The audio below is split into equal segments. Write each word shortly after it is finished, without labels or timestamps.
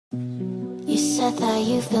You said that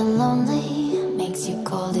you've been lonely, makes you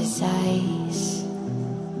cold as ice.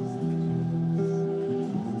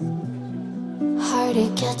 Hard to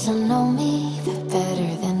get to know me, but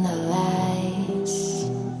better than the lies.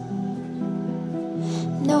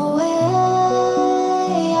 No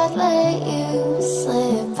way I'd let you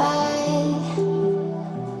slip by.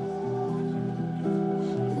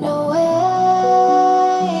 No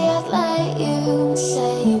way I'd let you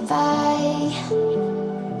say bye.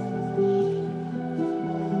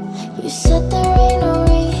 You said there ain't no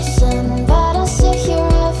reason, but I'll sit here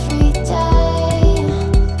every day,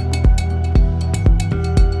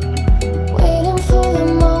 waiting for the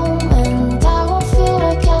moment I won't feel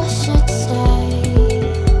like I should stay.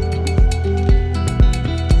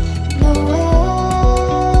 No way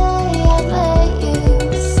I'd let you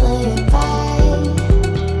slip by.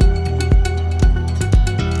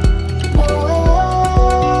 No way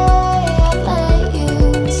I'd let you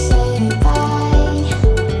say bye.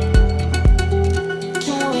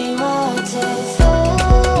 Can we watch it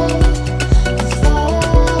fade,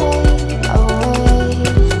 fade away?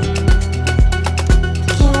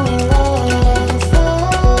 Can we let it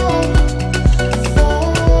fade,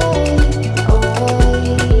 fade away?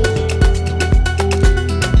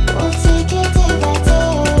 We'll take it day by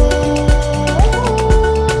day.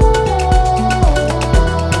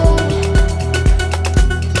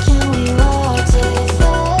 Can we watch it fade,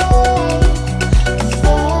 fade away?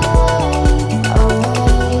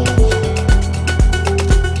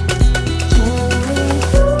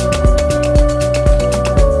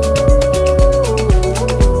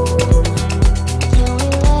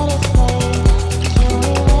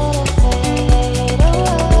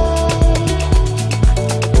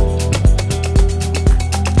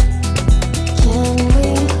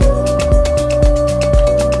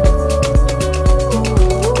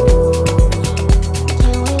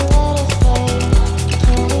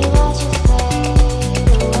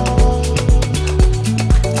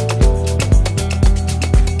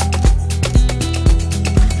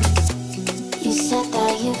 You said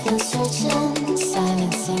that you've been searching,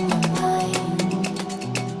 silencing your mind,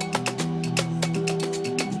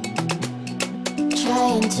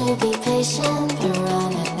 trying to be patient, but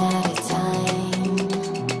running out of time.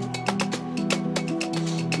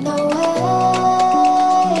 No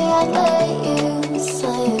way I'd let you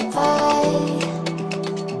slip by.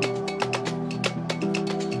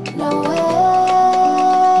 No way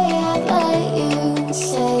I'd let you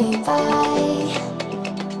say bye.